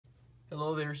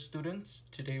Hello there, students.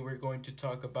 Today we're going to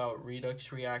talk about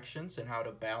redox reactions and how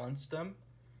to balance them.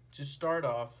 To start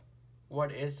off,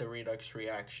 what is a redox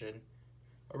reaction?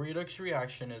 A redox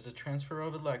reaction is the transfer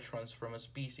of electrons from a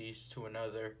species to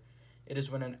another. It is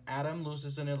when an atom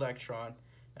loses an electron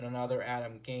and another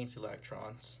atom gains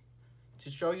electrons. To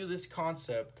show you this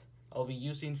concept, I'll be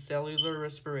using cellular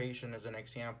respiration as an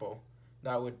example.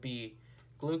 That would be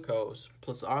glucose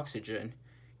plus oxygen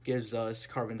gives us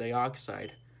carbon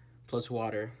dioxide plus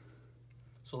water.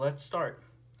 So let's start.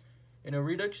 In a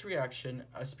redox reaction,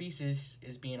 a species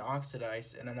is being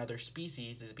oxidized and another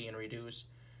species is being reduced.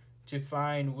 To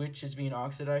find which is being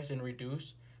oxidized and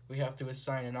reduced, we have to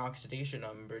assign an oxidation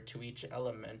number to each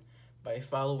element by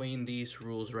following these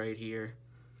rules right here.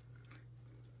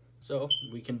 So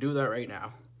we can do that right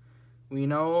now. We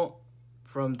know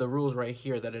from the rules right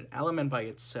here that an element by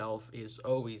itself is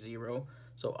always zero.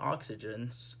 So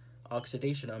oxygen's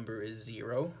oxidation number is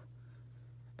 0.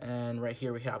 And right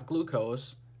here we have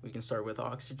glucose. We can start with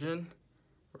oxygen.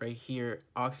 Right here,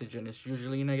 oxygen is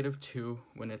usually -2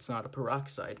 when it's not a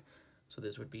peroxide. So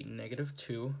this would be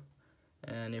 -2.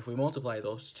 And if we multiply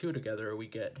those two together, we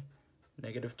get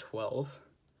 -12.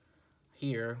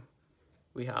 Here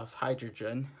we have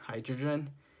hydrogen.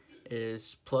 Hydrogen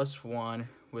is +1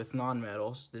 with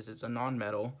nonmetals. This is a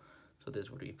nonmetal, so this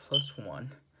would be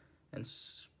 +1. And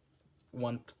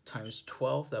 1 times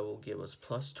 12, that will give us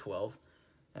 +12.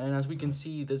 And as we can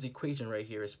see, this equation right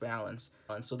here is balanced.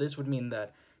 And so this would mean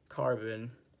that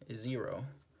carbon is 0.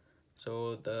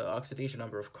 So the oxidation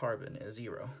number of carbon is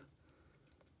 0.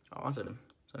 Awesome.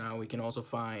 So now we can also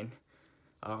find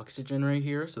oxygen right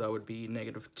here. So that would be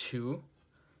 -2.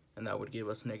 And that would give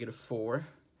us -4.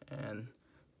 And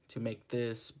to make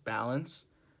this balance,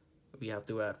 we have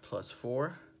to add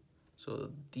 +4.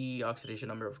 So the oxidation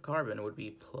number of carbon would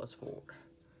be +4.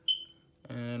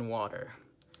 And water.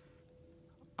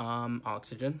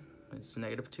 Oxygen is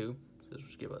 -2, so this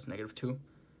would give us -2,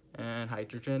 and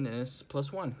hydrogen is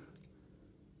 +1.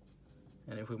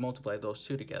 And if we multiply those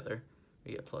two together,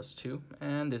 we get +2,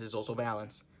 and this is also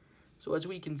balanced. So as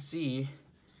we can see,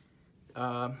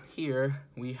 here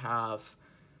we have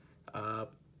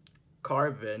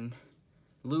carbon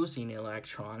losing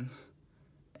electrons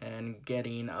and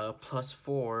getting a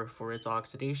 +4 for its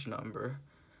oxidation number.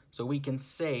 So we can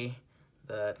say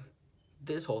that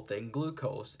this whole thing,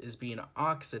 glucose, is being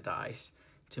oxidized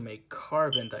to make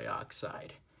carbon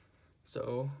dioxide.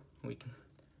 So we can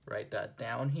write that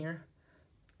down here.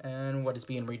 And what is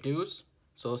being reduced?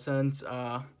 So since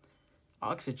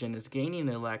oxygen is gaining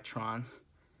electrons,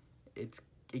 it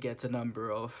gets a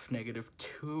number of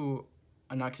 -2,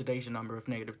 an oxidation number of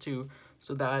 -2,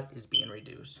 so that is being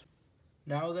reduced.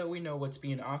 Now that we know what's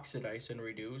being oxidized and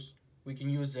reduced, we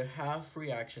can use the half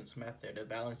reactions method to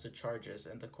balance the charges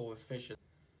and the coefficients.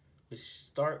 We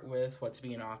start with what's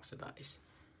being oxidized.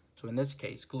 So in this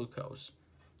case, glucose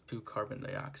to carbon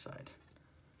dioxide.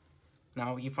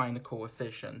 Now you find the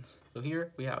coefficients. So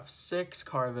here we have 6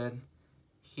 carbon,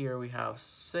 here we have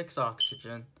 6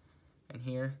 oxygen, and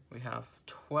here we have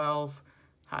 12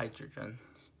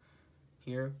 hydrogens.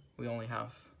 Here we only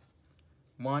have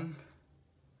 1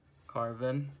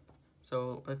 carbon.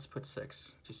 So let's put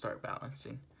 6 to start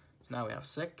balancing. So now we have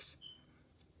 6.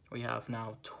 We have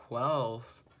now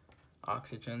 12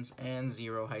 oxygens and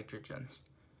 0 hydrogens.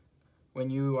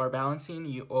 When you are balancing,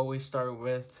 you always start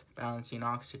with balancing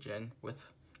oxygen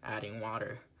with adding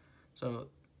water.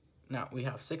 So now we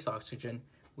have 6 oxygen.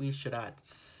 We should add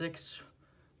 6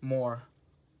 more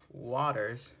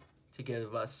waters to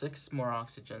give us 6 more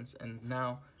oxygens. And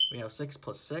now we have 6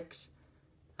 plus 6.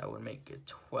 That would make it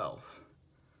 12.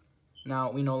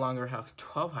 Now we no longer have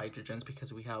 12 hydrogens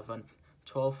because we have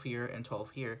 12 here and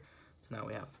 12 here. So now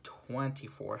we have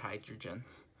 24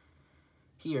 hydrogens.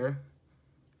 Here,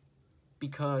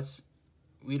 because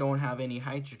we don't have any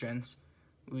hydrogens,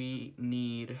 we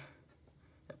need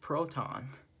a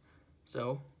proton.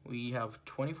 So we have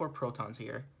 24 protons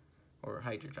here, or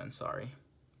hydrogens, sorry.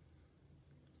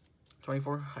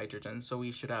 24 hydrogens, so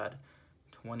we should add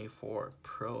 24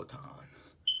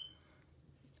 protons.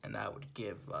 And that would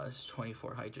give us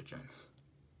 24 hydrogens.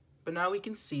 But now we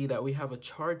can see that we have a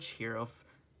charge here of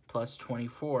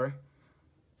 +24,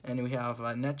 and we have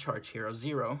a net charge here of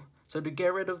 0. So to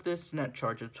get rid of this net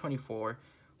charge of 24,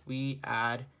 we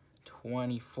add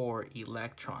 24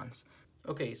 electrons.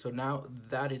 Okay, so now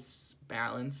that is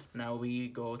balanced. Now we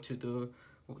go to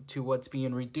what's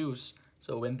being reduced.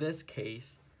 So in this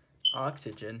case,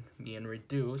 oxygen being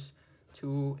reduced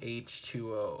to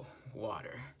H2O,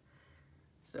 water.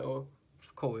 So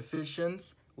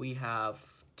coefficients, we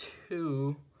have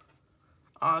 2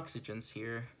 oxygens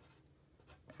here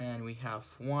and we have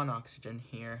 1 oxygen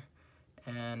here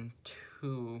and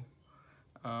 2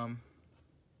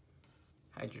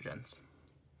 hydrogens.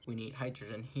 We need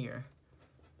hydrogen here,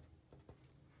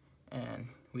 and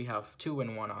we have 2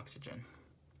 and 1 oxygen.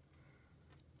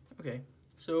 Okay,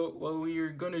 so what we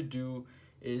are going to do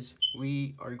is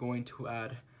we are going to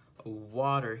add a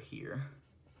water here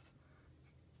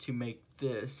to make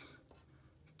this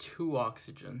 2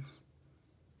 oxygens.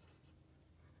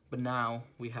 But now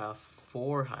we have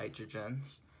 4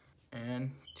 hydrogens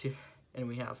and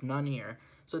we have none here.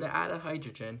 So to add a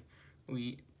hydrogen,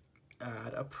 we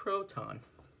add a proton.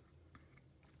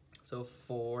 So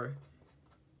 4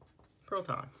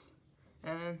 protons.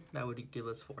 And that would give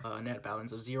us 4. A net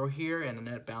balance of 0 here and a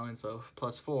net balance of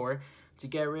 +4. To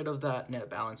get rid of that net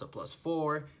balance of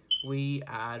 +4, we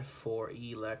add 4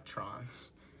 electrons.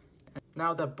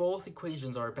 Now that both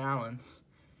equations are balanced,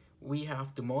 we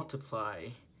have to multiply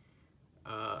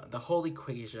the whole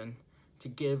equation to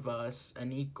give us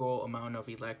an equal amount of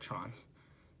electrons.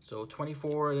 So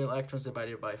 24 electrons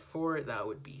divided by 4, that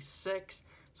would be 6.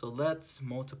 So let's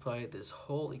multiply this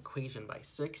whole equation by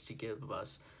 6 to give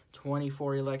us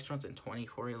 24 electrons and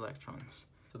 24 electrons.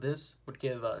 So this would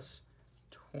give us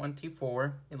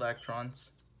 24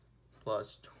 electrons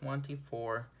plus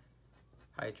 24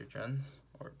 hydrogens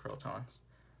or protons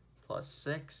plus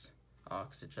 6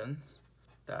 oxygens.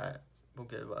 That will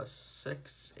give us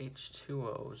 6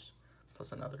 H2Os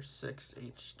plus another 6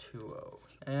 H2Os.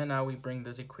 And now we bring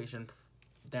this equation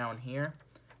down here.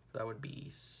 That would be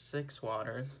 6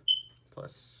 waters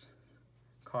plus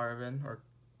carbon or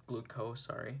glucose,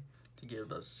 sorry, to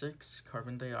give us 6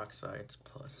 carbon dioxides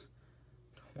plus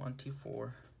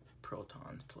 24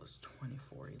 protons plus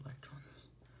 24 electrons.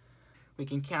 We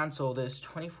can cancel this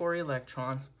 24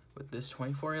 electrons with this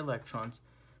 24 electrons,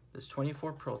 this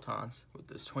 24 protons with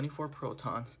this 24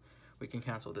 protons. We can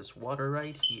cancel this water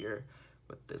right here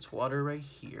with this water right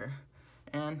here.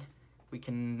 And we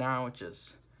can now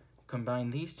just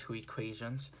combine these 2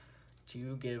 equations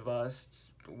to give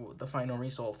us the final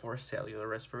result for cellular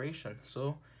respiration.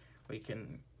 So we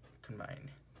can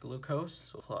combine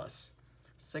glucose plus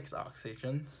 6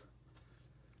 oxygens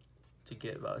to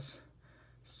give us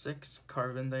 6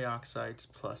 carbon dioxides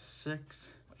plus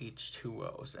 6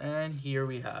 H2Os. And here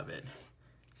we have it.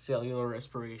 Cellular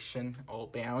respiration, all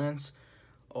balanced.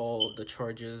 All the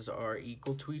charges are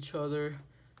equal to each other.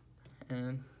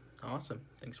 And awesome.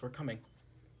 Thanks for coming.